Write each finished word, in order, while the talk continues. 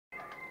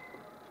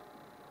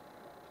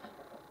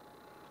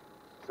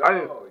I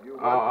didn't. You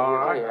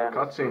Alright, yeah.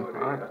 cutscene.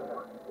 Alright.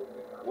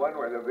 One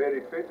where the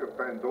very fate of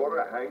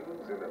Pandora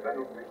hangs in the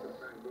battlefield.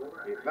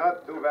 It's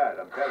not too bad,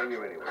 I'm telling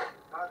you anyway.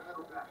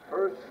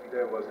 First,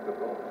 there was the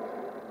vault.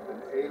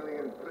 An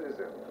alien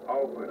prison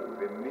opened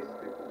with a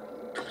mystical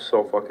key.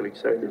 So fucking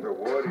excited. The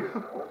warriors,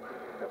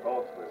 the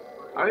vault was...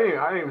 I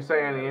didn't even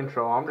say any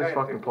intro. I'm just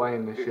fucking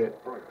playing this shit.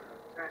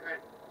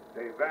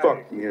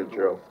 Fuck the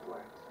intro.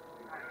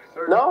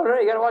 No,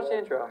 you gotta watch the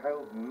intro.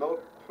 No,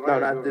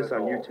 not this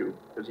on YouTube.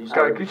 Can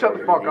you shut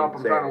the fuck up?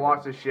 I'm trying to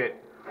watch this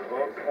shit. The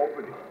vault's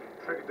opening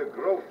triggered the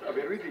growth of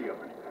iridium,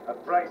 a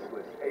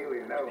priceless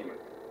alien element.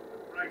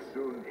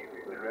 Soon,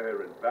 the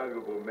rare and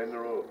valuable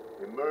mineral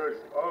emerged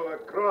all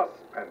across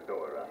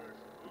Pandora.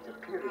 Its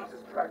appearance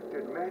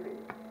attracted many,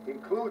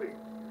 including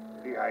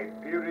the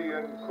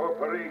Hyperion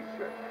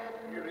Corporation.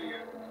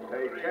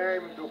 They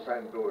came to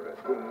Pandora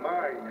to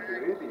mine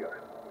iridium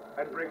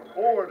and bring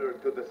order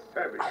to the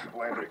savage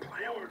planet.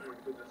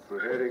 Through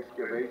their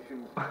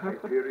excavations,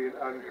 Hyperion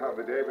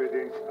uncovered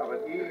evidence of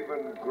an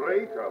even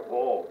greater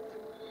vault.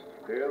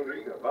 Their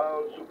leader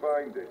vowed to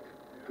find it,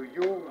 to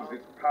use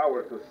its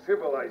power to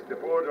civilize the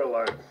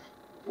Borderlands,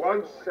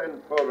 once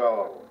and for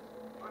all.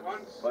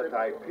 But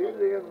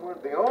Hyperion were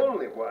the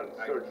only ones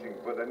searching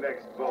for the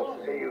next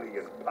vault's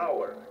alien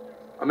power.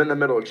 I'm in the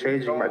middle of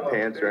changing my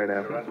pants right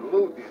now.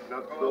 Loot is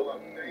not so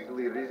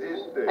easily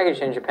resisted. I can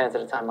change your pants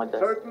at a time like this.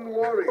 Certain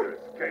warriors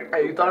came.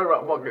 Hey, you talking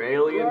about fucking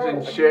aliens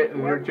and shit,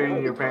 and you're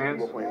changing your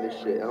pants? Playing this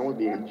shit. I don't want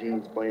to be in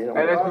jeans playing. And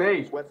it's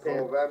me.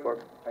 Sweatpants.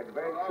 Fuck.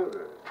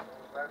 Adventurers.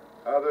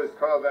 Others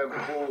call them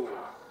fools.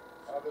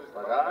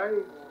 But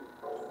I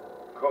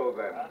call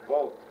them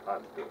vault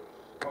hunters.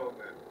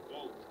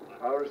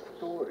 Our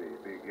story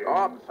begins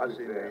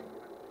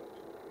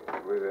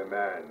with a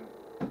man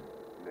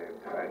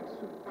named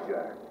Handsome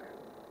Jack.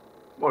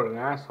 What an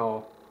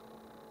asshole.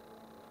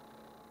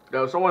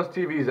 Yo, someone's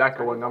TV's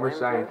echoing, I'm just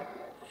saying.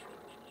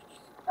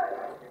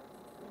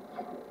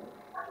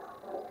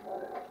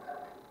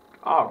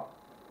 Oh.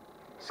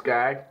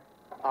 Skag.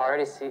 I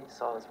already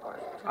saw this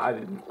part. I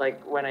didn't.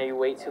 Like, when you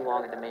wait too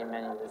long at the main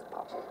menu, this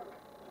pops up.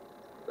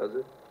 Does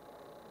it?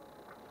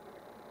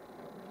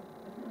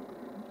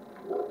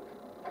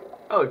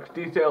 Oh, it's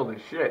detailed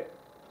as shit.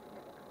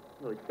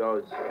 It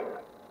does.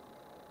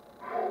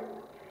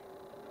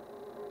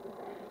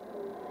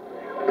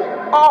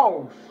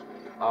 Oh!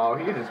 Oh,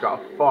 he just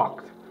got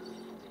fucked.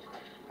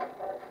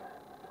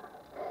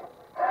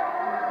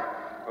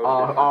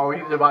 Oh,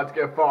 he's about to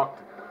get fucked.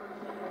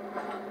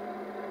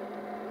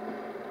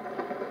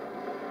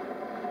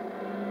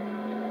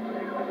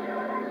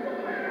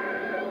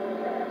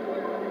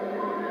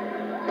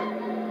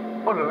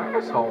 What an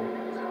asshole.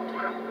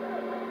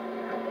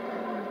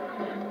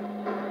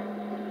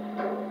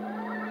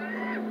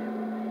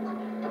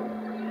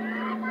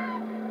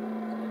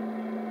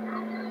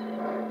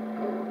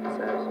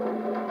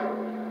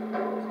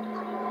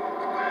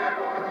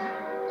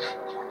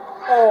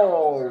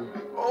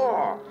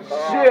 Oh,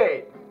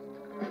 shit.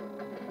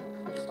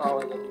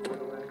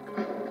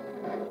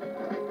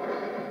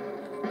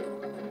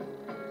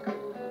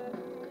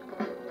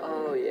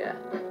 Oh, yeah.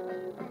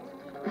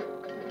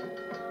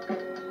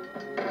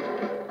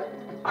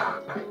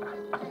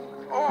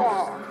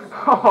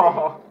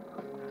 Oh.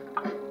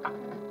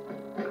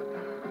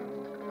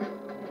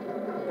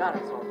 God,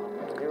 it's all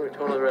wrong. You were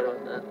totally right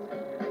on that.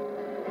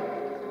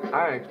 I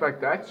didn't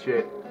expect that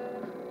shit.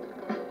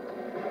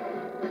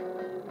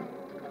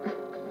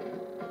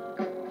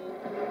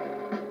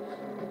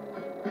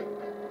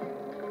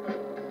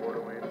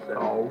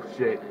 Oh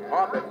shit.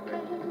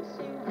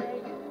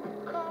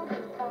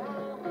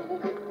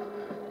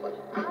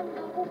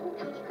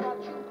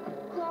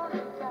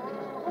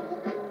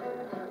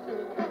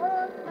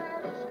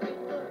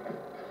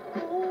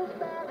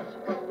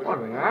 What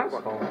an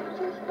asshole.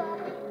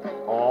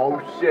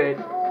 Oh shit.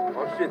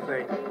 Oh shit,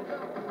 thing.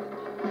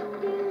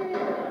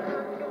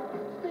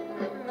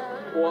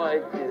 What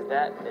is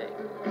that thing?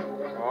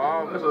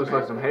 This looks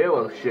like some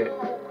Halo shit.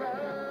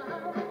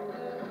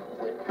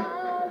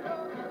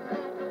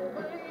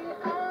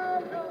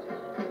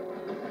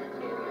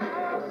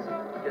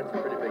 Gets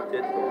pretty big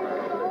tits going on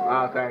over there.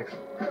 Ah, thanks.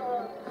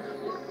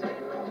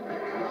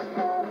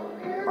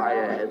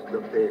 Maya as the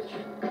bitch.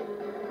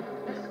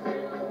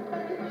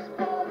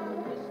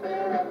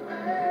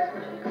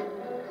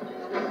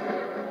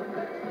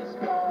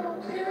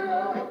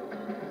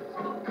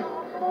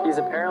 He's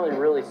apparently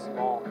really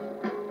small.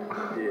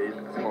 Yeah, he's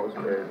the smallest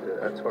character.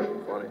 That's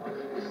fucking funny.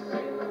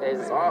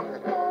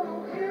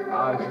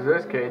 This is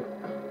this kid.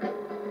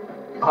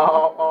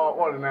 Oh,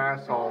 what an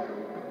asshole.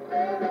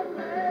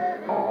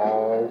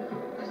 Oh.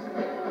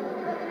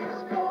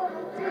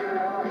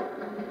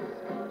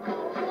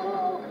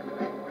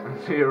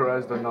 Zero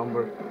as the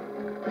number.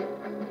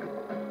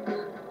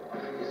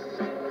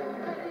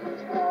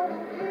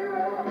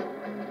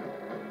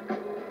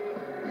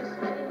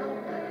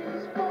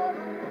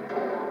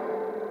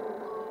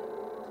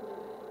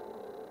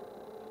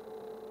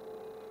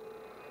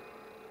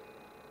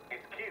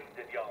 It's cute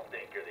that y'all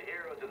think you're the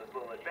heroes of this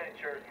little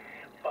adventure,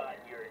 but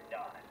you're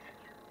not.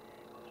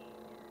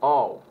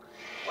 Oh,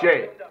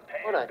 shit.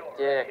 What a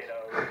dick.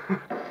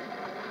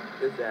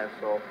 This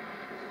asshole.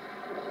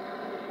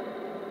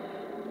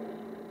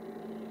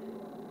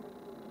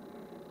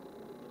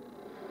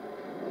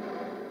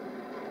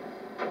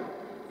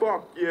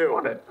 Fuck you.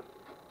 What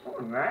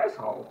an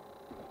asshole.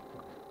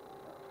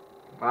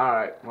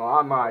 Alright, well,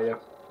 I'm Maya.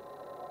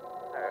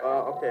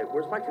 Okay,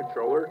 where's my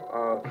controller?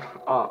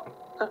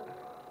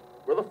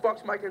 Where the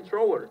fuck's my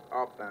controller?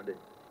 Oh, found it.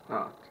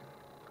 Oh.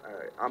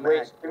 Alright, I'm Wait,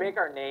 should acting. we make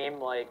our name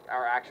like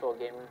our actual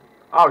game?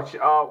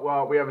 Oh,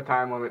 well, we have a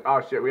time limit.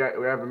 Oh, shit, we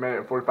have a minute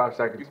and 45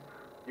 seconds.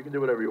 You can do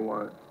whatever you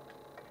want.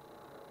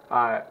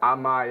 Alright,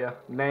 I'm Maya.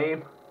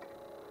 Name?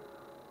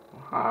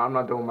 I'm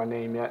not doing my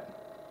name yet.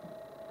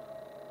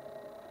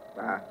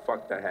 Nah,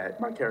 fuck that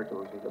hat. My character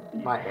looks like a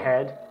beast. My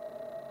head?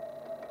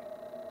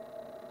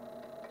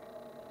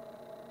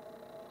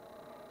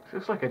 It's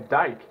just like a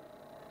dyke.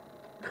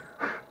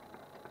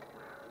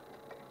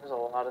 There's a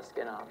lot of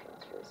skin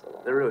options for this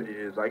little. There really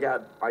is.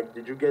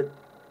 Did you get,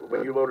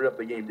 when you loaded up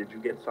the game, did you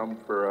get some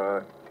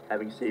for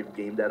having saved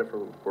game data for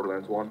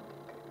Borderlands 1?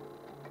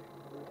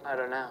 I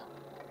don't know.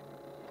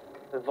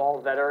 The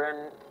Vault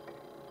Veteran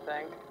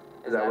thing?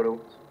 Is that what it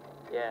was?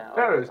 Yeah.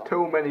 There is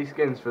too many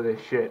skins for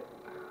this shit.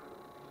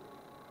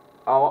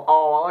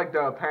 Oh, I like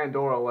the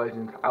Pandora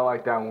Legend. I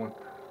like that one.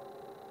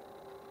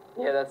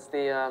 Yeah, that's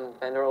the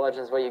Pandora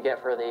Legends. What you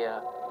get for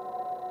the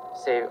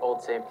save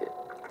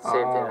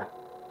data.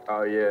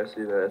 Oh yeah,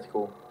 see that? That's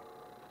cool.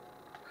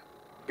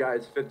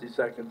 Guys, 50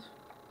 seconds.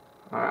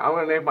 Alright, I'm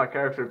gonna name my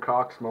character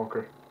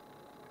Cocksmoker.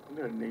 I'm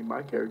gonna name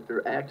my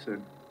character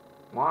Axon.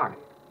 Why?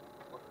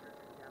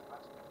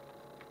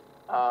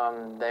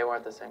 They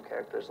weren't the same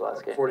characters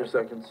last game. 40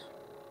 seconds.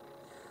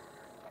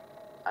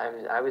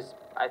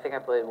 I think I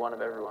played one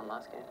of everyone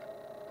last game.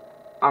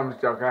 I'm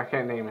just joking. I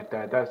can't name it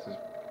that. That's just.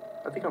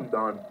 I think I'm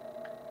done.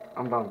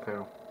 I'm done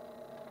too.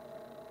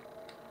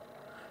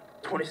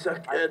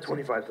 25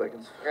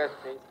 seconds. Your guy's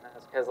face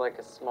mask has like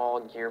a small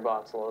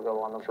gearbox logo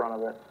on the front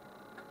of it.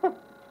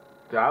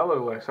 Dude, I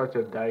look like such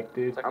a dyke,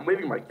 dude. I'm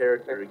leaving my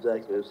character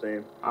exactly the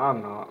same.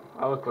 I'm not.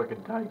 I look like a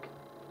dyke.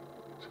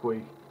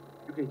 Squeak.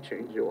 You can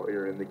change it while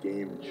you're in the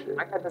game and shit.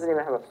 My guy doesn't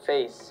even have a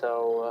face,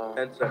 so.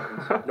 10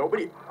 seconds.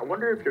 Nobody. I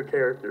wonder if your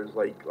character is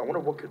like. I wonder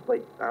what could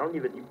like. I don't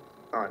even.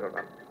 I don't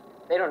know.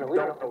 They don't know. We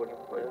don't know what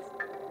what it it is.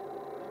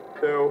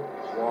 2,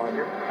 1.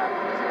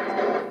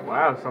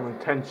 Wow, some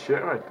intense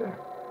shit right there.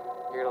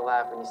 You're gonna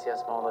laugh when you see how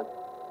small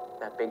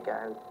that big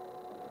guy is.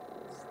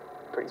 It's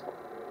pretty small.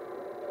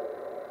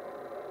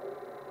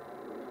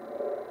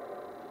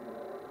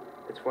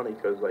 It's funny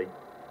because like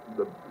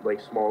the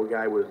small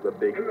guy was the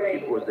big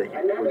was the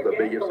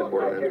biggest in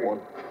Borderlands 1.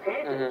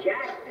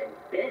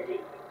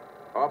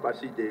 Oh, I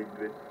see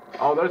David.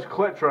 Oh, there's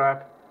Clit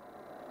Trap.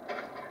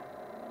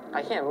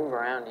 I can't move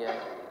around yet.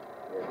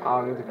 Oh,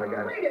 I need to My go.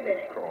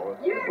 guy's crawling.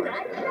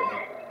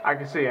 I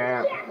can see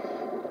Amp.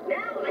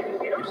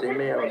 You see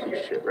me? I don't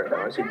see shit right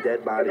now. I see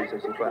dead bodies. I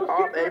see flat.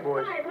 Oh, hey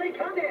boys. Oh,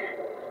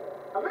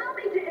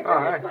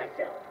 hey.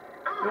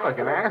 You're like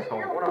an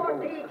asshole. I want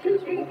to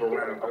move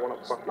around. I want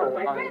to fuck up.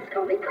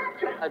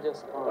 I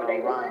just want to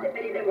run. If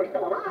any of them were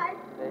still alive,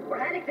 or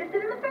had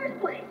existed in the first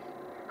place.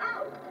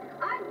 Oh,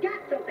 I've got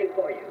something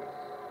for you.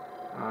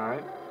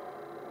 Alright.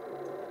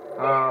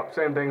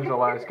 Same thing as the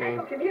last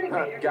game.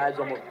 Guy's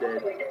almost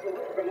dead.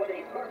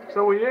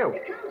 So are you.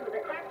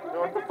 You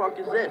know what the fuck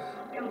is this?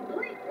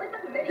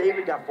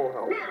 David got full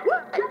health.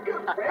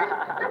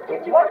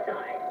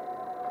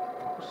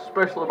 What's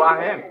special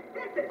about him?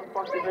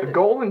 The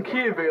golden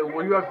key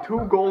available. You have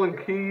 2 golden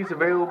keys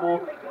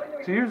available.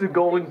 To use the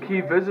golden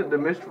key, visit the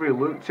mystery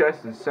loot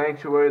chest in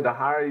Sanctuary. The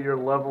higher your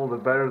level, the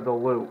better the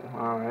loot.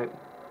 Alright.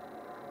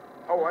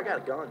 Oh, I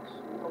got guns.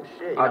 Oh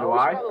shit. Do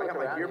I? I got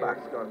my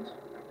gearbox guns.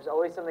 There's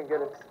always something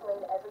good.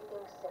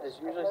 There's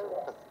usually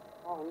something.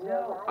 Oh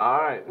no.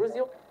 Alright. Where's the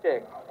old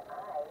chick?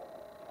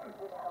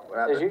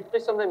 There's usually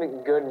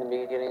something good in the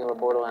beginning of a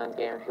Borderlands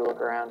game if you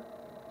look around.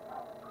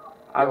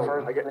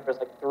 There's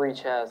like 3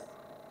 chests.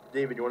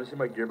 David, you want to see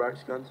my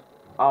gearbox guns?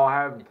 Oh, I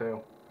have them too.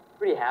 You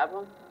already have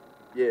them?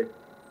 Yeah. You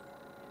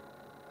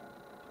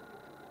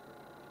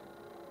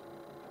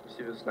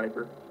see the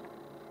sniper?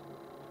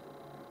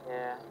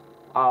 Yeah.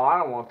 Oh, I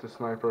don't want the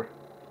sniper.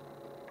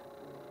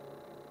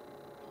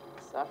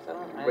 Sucks. I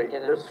Wait, didn't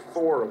get there's it.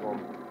 4 of them.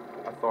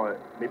 I thought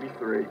maybe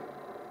 3.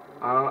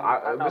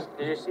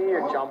 Did you see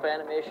your jump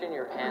animation?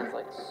 Your hands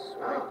like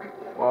swing.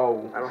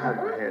 Whoa. I don't have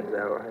my hands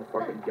out. I have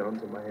fucking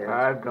guns in my hands.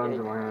 I have guns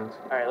in my hands.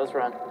 Alright, let's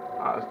run.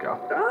 Alright, let's go.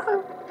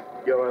 Ah!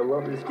 Yo, I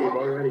love this game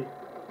already.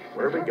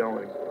 Where are we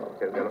going?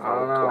 Okay, we gotta I follow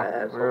don't know.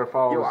 class. We're gonna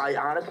follow. Yo, I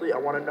honestly, I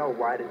want to know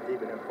why does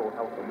David have full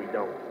health and we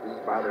don't? This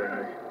is bothering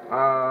me.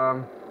 I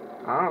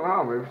don't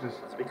know. Maybe it's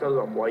just. It's because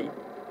I'm white.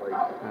 Like,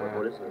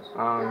 what is this?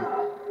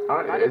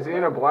 Is he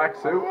in a black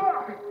suit?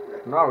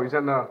 No, he's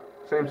in the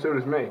same suit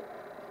as me.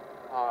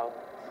 Oh.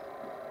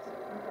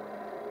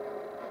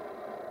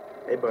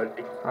 Hey,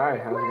 buddy. Hi,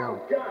 how's it going?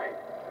 Done.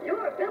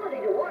 Your ability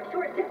to walk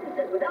short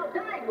distances without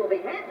dying will be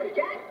Handsome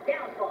Jack's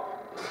downfall.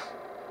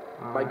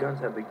 My guns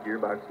have the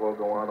gearbox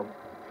logo on them.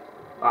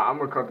 I'm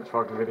gonna cut this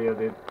fucking video,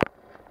 dude.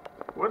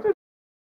 What the